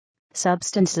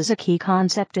Substance is a key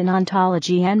concept in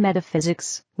ontology and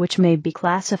metaphysics, which may be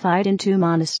classified into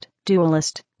monist,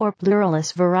 dualist, or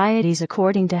pluralist varieties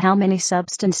according to how many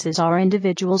substances or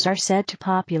individuals are said to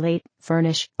populate,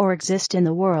 furnish, or exist in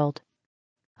the world.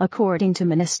 According to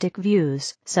monistic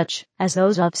views, such as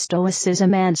those of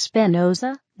Stoicism and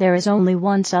Spinoza, there is only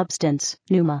one substance,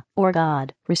 pneuma, or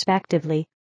God, respectively.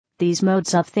 These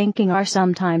modes of thinking are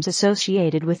sometimes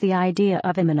associated with the idea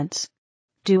of immanence.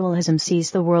 Dualism sees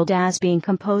the world as being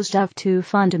composed of two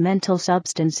fundamental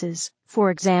substances, for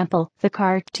example, the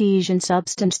Cartesian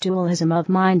substance dualism of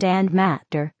mind and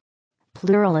matter.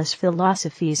 Pluralist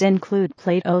philosophies include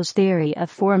Plato's theory of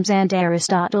forms and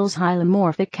Aristotle's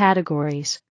hylomorphic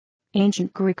categories.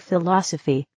 Ancient Greek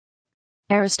philosophy.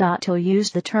 Aristotle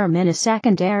used the term in a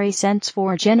secondary sense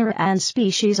for genera and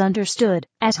species understood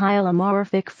as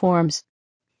hylomorphic forms.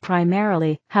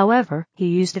 Primarily, however, he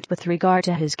used it with regard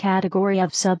to his category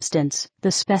of substance,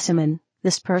 the specimen,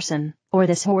 this person, or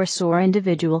this horse or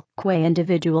individual, qua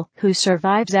individual, who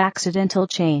survives accidental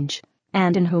change,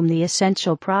 and in whom the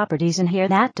essential properties inhere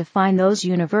that define those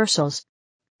universals.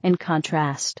 In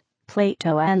contrast,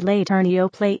 Plato and later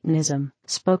Neoplatonism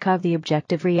spoke of the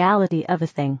objective reality of a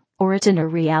thing, or its inner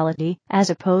reality, as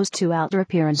opposed to outer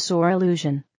appearance or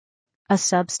illusion. A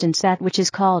substance, that which is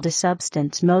called a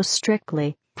substance most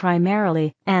strictly,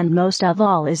 primarily, and most of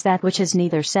all, is that which is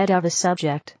neither said of a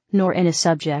subject, nor in a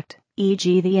subject,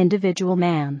 e.g. the individual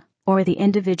man, or the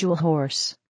individual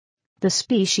horse. The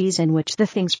species in which the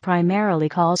things primarily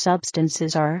called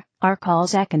substances are called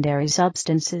secondary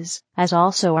substances, as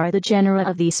also are the genera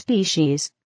of these species.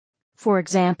 For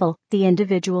example, the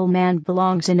individual man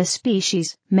belongs in a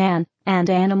species, man, and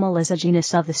animal is a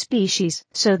genus of the species,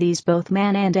 so these both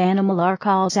man and animal are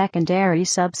called secondary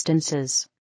substances.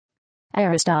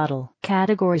 Aristotle,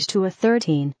 Categories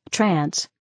 2-13, Trans.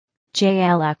 J.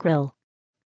 L. Acril.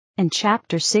 In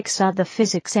Chapter 6 of the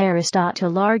Physics,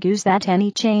 Aristotle argues that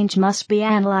any change must be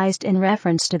analyzed in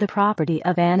reference to the property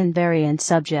of an invariant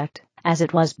subject, as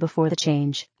it was before the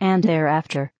change, and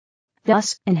thereafter.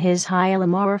 Thus, in his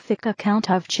hylomorphic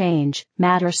account of change,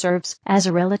 matter serves as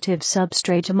a relative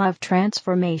substratum of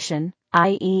transformation,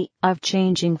 i.e., of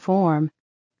changing form.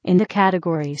 In the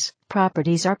categories,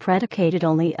 properties are predicated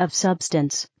only of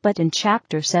substance, but in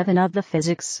Chapter 7 of the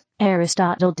Physics,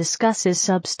 Aristotle discusses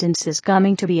substances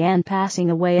coming to be and passing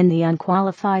away in the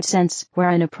unqualified sense,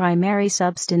 wherein a primary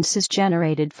substance is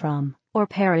generated from, or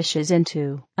perishes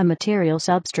into, a material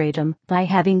substratum by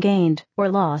having gained, or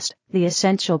lost, the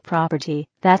essential property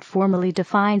that formally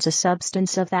defines a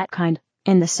substance of that kind,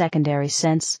 in the secondary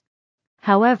sense.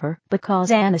 However,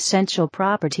 because an essential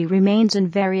property remains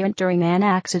invariant during an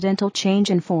accidental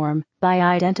change in form, by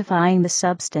identifying the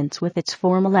substance with its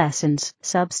formal essence,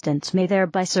 substance may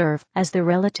thereby serve as the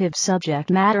relative subject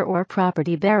matter or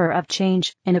property bearer of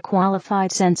change, in a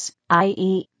qualified sense,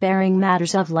 i.e., bearing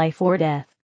matters of life or death.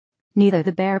 Neither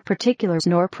the bare particulars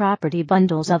nor property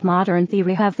bundles of modern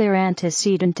theory have their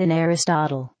antecedent in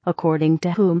Aristotle, according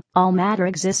to whom all matter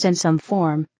exists in some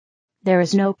form. There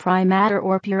is no prime matter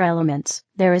or pure elements,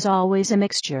 there is always a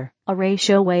mixture, a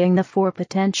ratio weighing the four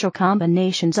potential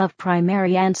combinations of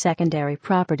primary and secondary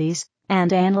properties,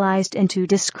 and analyzed into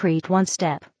discrete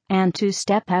one-step and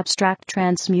two-step abstract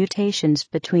transmutations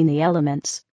between the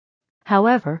elements.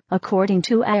 However, according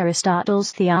to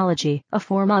Aristotle's theology, a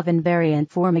form of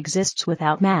invariant form exists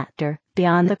without matter,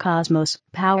 beyond the cosmos,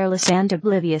 powerless and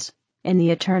oblivious, in the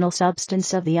eternal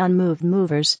substance of the unmoved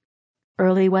movers.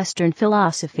 Early Western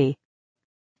philosophy.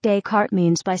 Descartes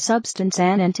means by substance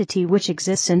an entity which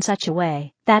exists in such a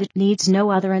way that it needs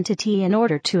no other entity in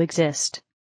order to exist.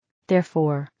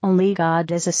 Therefore, only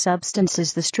God as a substance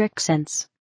is the strict sense.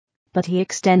 But he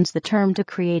extends the term to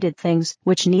created things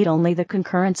which need only the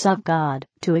concurrence of God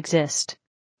to exist.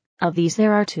 Of these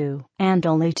there are two, and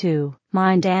only two,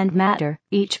 mind and matter,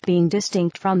 each being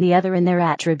distinct from the other in their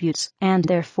attributes, and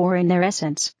therefore in their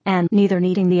essence, and neither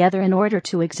needing the other in order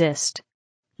to exist.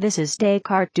 This is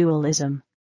Descartes' dualism.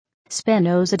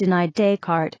 Spinoza denied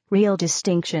Descartes' real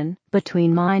distinction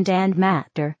between mind and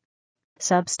matter.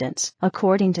 Substance,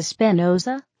 according to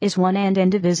Spinoza, is one and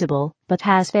indivisible, but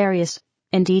has various,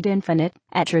 indeed infinite,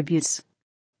 attributes.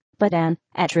 But an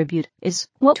attribute is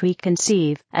what we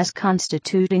conceive as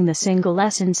constituting the single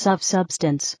essence of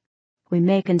substance. We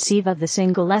may conceive of the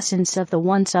single essence of the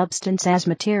one substance as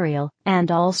material, and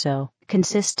also,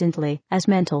 consistently, as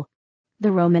mental.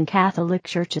 The Roman Catholic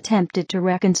Church attempted to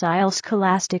reconcile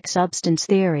scholastic substance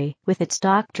theory with its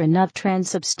doctrine of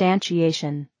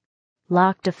transubstantiation.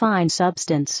 Locke defines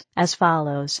substance as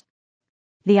follows.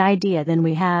 The idea then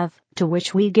we have, to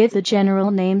which we give the general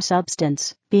name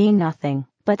substance, being nothing,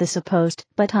 but the supposed,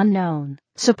 but unknown,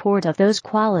 support of those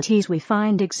qualities we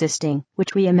find existing,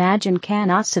 which we imagine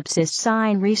cannot subsist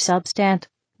sine re substant,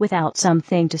 without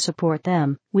something to support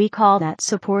them. We call that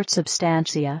support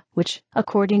substantia, which,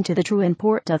 according to the true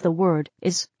import of the word,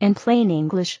 is, in plain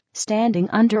English, standing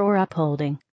under or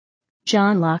upholding.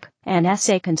 John Locke, An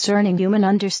Essay Concerning Human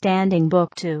Understanding,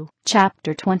 Book 2,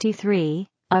 Chapter 23,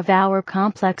 of Our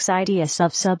Complex Ideas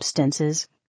of Substances.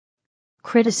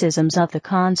 Criticisms of the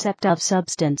concept of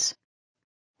substance.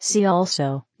 See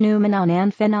also, noumenon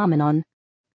and phenomenon.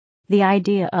 The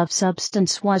idea of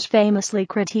substance was famously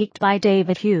critiqued by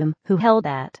David Hume, who held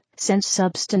that, since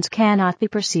substance cannot be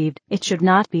perceived, it should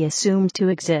not be assumed to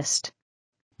exist.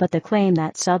 But the claim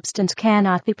that substance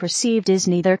cannot be perceived is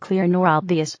neither clear nor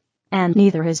obvious, and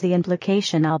neither is the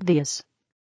implication obvious.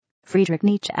 Friedrich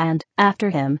Nietzsche and,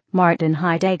 after him, Martin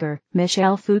Heidegger,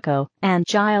 Michel Foucault, and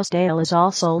Giles Deleuze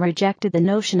also rejected the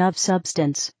notion of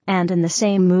substance, and in the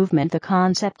same movement the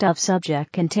concept of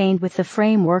subject contained with the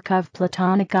framework of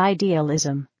Platonic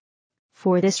idealism.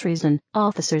 For this reason,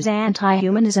 Althusser's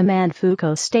anti-humanism and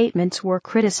Foucault's statements were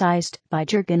criticized by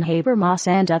Jürgen Habermas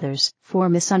and others for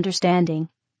misunderstanding.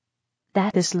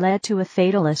 That this led to a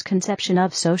fatalist conception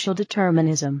of social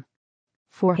determinism.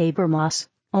 For Habermas,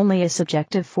 only a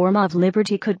subjective form of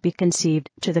liberty could be conceived,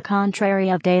 to the contrary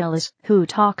of Deleuze, who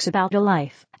talks about a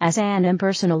life as an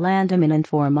impersonal and immanent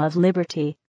form of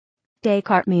liberty.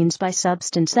 Descartes means by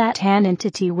substance that an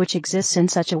entity which exists in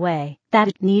such a way that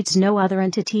it needs no other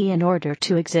entity in order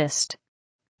to exist.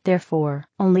 Therefore,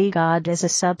 only God is a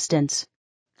substance.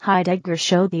 Heidegger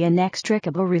showed the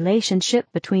inextricable relationship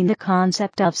between the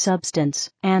concept of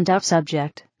substance and of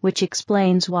subject, which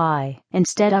explains why,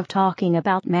 instead of talking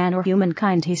about man or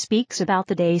humankind, he speaks about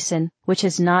the Dasein, which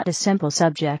is not a simple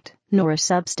subject, nor a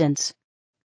substance.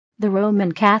 The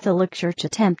Roman Catholic Church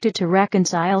attempted to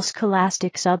reconcile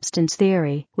scholastic substance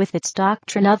theory with its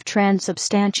doctrine of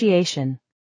transubstantiation.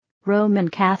 Roman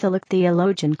Catholic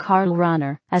theologian Karl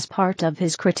Rahner, as part of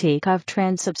his critique of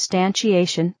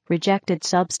transubstantiation, rejected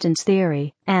substance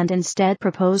theory, and instead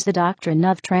proposed the doctrine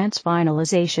of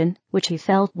transfinalization, which he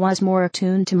felt was more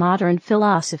attuned to modern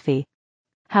philosophy.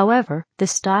 However,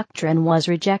 this doctrine was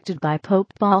rejected by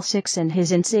Pope Paul VI in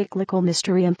his encyclical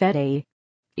Mysterium Fidei.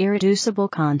 Irreducible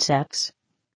concepts.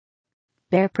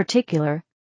 Bare particular.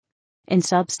 In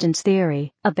substance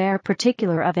theory, a bare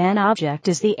particular of an object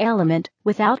is the element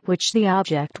without which the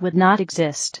object would not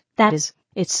exist, that is,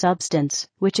 its substance,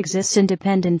 which exists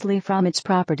independently from its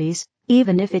properties,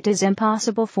 even if it is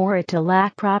impossible for it to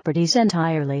lack properties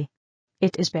entirely.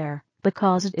 It is bare,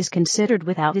 because it is considered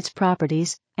without its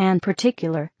properties, and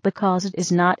particular, because it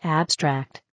is not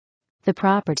abstract. The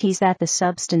properties that the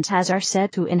substance has are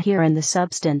said to inhere in the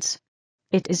substance.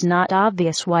 It is not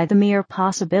obvious why the mere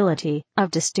possibility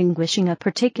of distinguishing a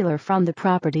particular from the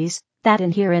properties that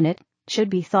inhere in it should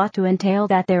be thought to entail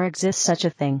that there exists such a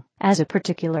thing as a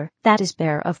particular that is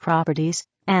bare of properties,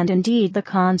 and indeed the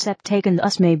concept taken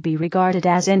thus may be regarded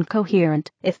as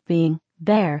incoherent if being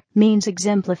bare means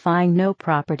exemplifying no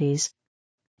properties.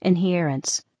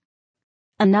 Inherence.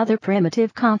 Another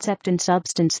primitive concept in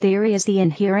substance theory is the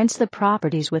inherence of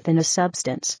properties within a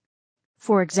substance.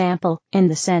 For example, in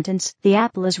the sentence, "The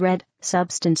apple is red,"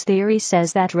 substance theory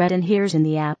says that red inheres in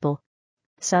the apple.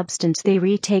 Substance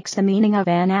theory takes the meaning of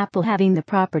an apple having the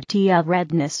property of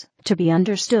redness to be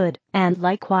understood, and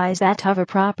likewise that of a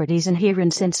property's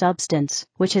inherence in substance,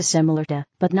 which is similar to,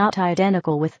 but not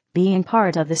identical with, being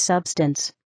part of the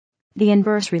substance. The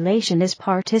inverse relation is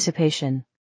participation.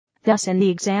 Thus in the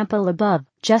example above,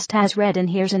 just as red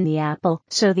inheres in the apple,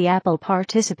 so the apple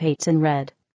participates in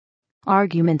red.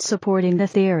 Arguments supporting the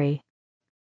theory.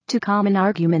 Two common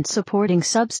arguments supporting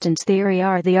substance theory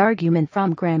are the argument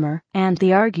from grammar and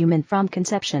the argument from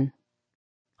conception.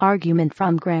 Argument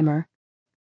from grammar.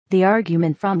 The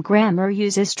argument from grammar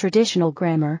uses traditional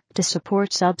grammar to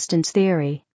support substance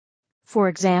theory. For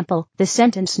example, the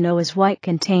sentence "Snow is white"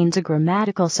 contains a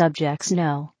grammatical subject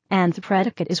snow, and the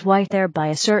predicate is white, thereby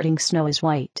asserting snow is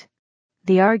white.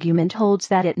 The argument holds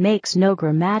that it makes no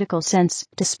grammatical sense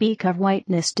to speak of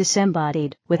whiteness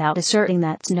disembodied without asserting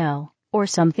that snow, or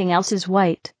something else, is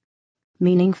white.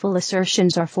 Meaningful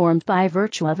assertions are formed by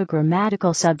virtue of a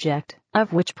grammatical subject,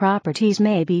 of which properties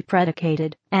may be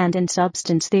predicated, and in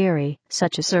substance theory,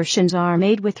 such assertions are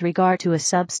made with regard to a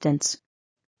substance.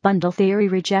 Bundle theory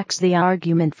rejects the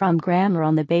argument from grammar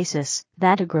on the basis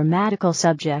that a grammatical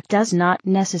subject does not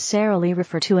necessarily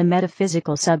refer to a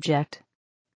metaphysical subject.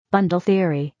 Bundle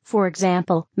theory, for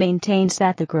example, maintains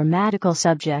that the grammatical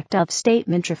subject of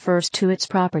statement refers to its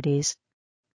properties.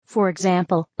 For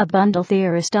example, a bundle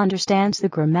theorist understands the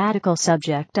grammatical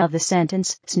subject of the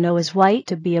sentence "Snow is white"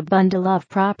 to be a bundle of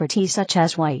properties such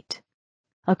as white.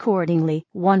 Accordingly,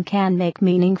 one can make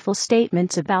meaningful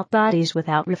statements about bodies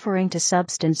without referring to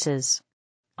substances.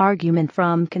 Argument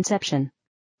from conception.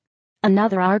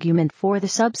 Another argument for the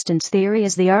substance theory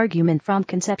is the argument from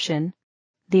conception.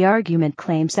 The argument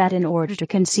claims that in order to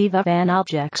conceive of an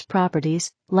object's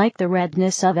properties, like the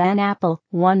redness of an apple,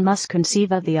 one must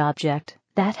conceive of the object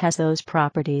that has those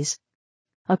properties.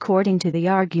 According to the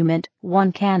argument,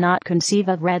 one cannot conceive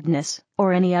of redness,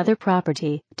 or any other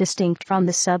property, distinct from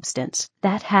the substance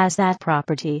that has that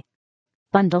property.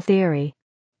 Bundle theory.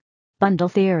 Bundle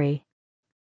theory.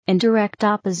 In direct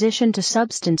opposition to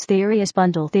substance theory is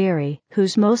bundle theory,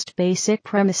 whose most basic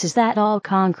premise is that all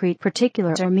concrete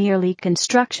particulars are merely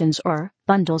constructions or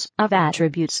bundles of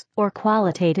attributes or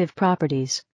qualitative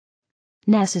properties.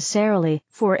 Necessarily,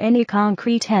 for any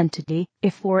concrete entity,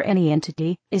 if for any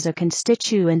entity is a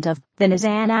constituent of, then is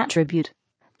an attribute.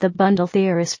 The bundle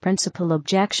theorist's principal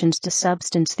objections to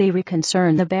substance theory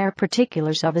concern the bare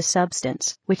particulars of a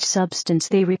substance, which substance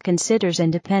theory considers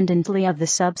independently of the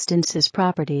substance's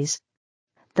properties.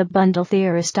 The bundle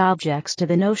theorist objects to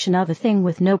the notion of a thing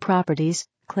with no properties,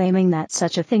 claiming that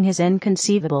such a thing is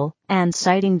inconceivable, and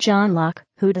citing John Locke,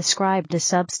 who described a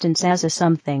substance as a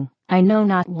something, I know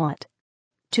not what.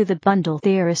 To the bundle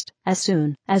theorist, as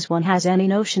soon as one has any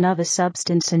notion of a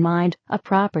substance in mind, a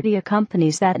property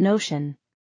accompanies that notion.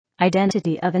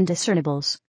 Identity of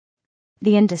indiscernibles.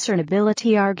 The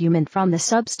indiscernibility argument from the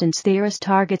substance theorist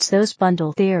targets those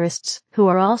bundle theorists who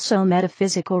are also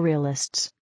metaphysical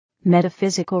realists.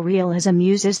 Metaphysical realism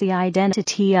uses the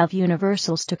identity of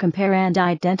universals to compare and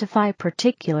identify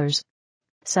particulars.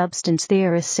 Substance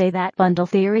theorists say that bundle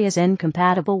theory is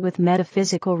incompatible with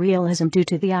metaphysical realism due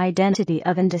to the identity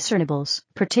of indiscernibles.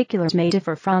 Particulars may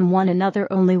differ from one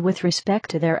another only with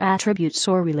respect to their attributes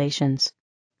or relations.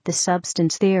 The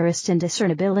substance theorist's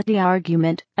indiscernibility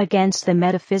argument against the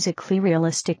metaphysically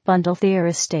realistic bundle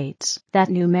theorist states that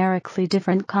numerically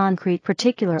different concrete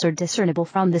particulars are discernible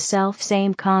from the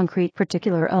self-same concrete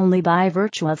particular only by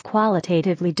virtue of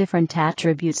qualitatively different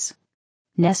attributes.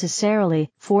 Necessarily,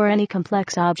 for any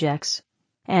complex objects,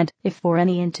 and, if for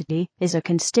any entity, is a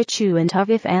constituent of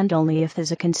if and only if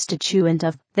is a constituent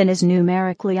of, then is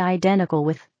numerically identical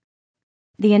with.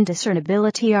 The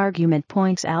indiscernibility argument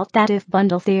points out that if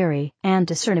bundle theory and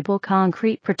discernible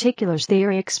concrete particulars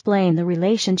theory explain the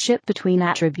relationship between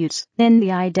attributes, then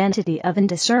the identity of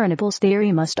indiscernibles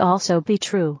theory must also be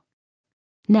true.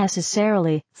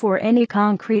 Necessarily, for any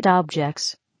concrete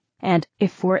objects, and,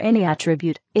 if for any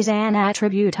attribute, is an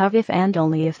attribute of if and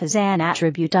only if is an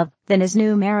attribute of, then is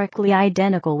numerically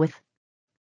identical with.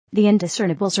 The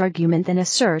indiscernibles argument then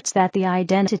asserts that the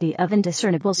identity of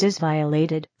indiscernibles is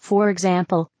violated, for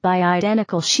example, by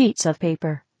identical sheets of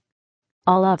paper.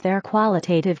 All of their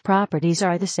qualitative properties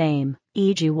are the same,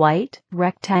 e.g. white,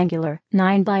 rectangular,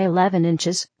 9 by 11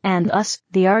 inches, and thus,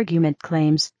 the argument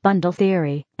claims, bundle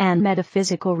theory and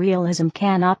metaphysical realism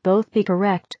cannot both be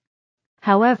correct.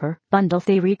 However, bundle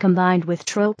theory combined with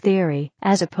trope theory,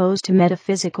 as opposed to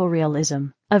metaphysical realism,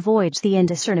 avoids the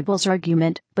indiscernibles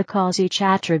argument, because each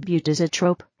attribute is a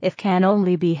trope, if can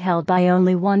only be held by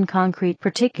only one concrete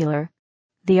particular.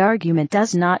 The argument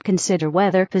does not consider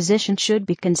whether position should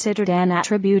be considered an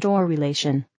attribute or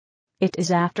relation. It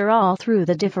is after all through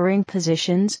the differing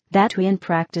positions that we in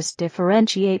practice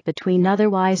differentiate between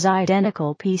otherwise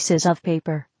identical pieces of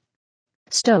paper.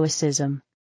 Stoicism.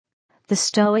 The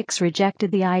Stoics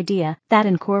rejected the idea that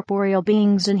incorporeal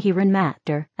beings inhere in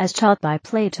matter, as taught by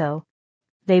Plato.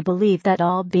 They believed that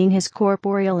all being is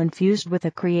corporeal infused with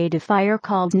a creative fire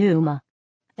called pneuma.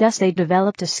 Thus they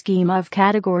developed a scheme of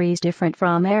categories different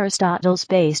from Aristotle's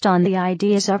based on the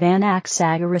ideas of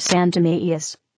Anaxagoras and Timaeus.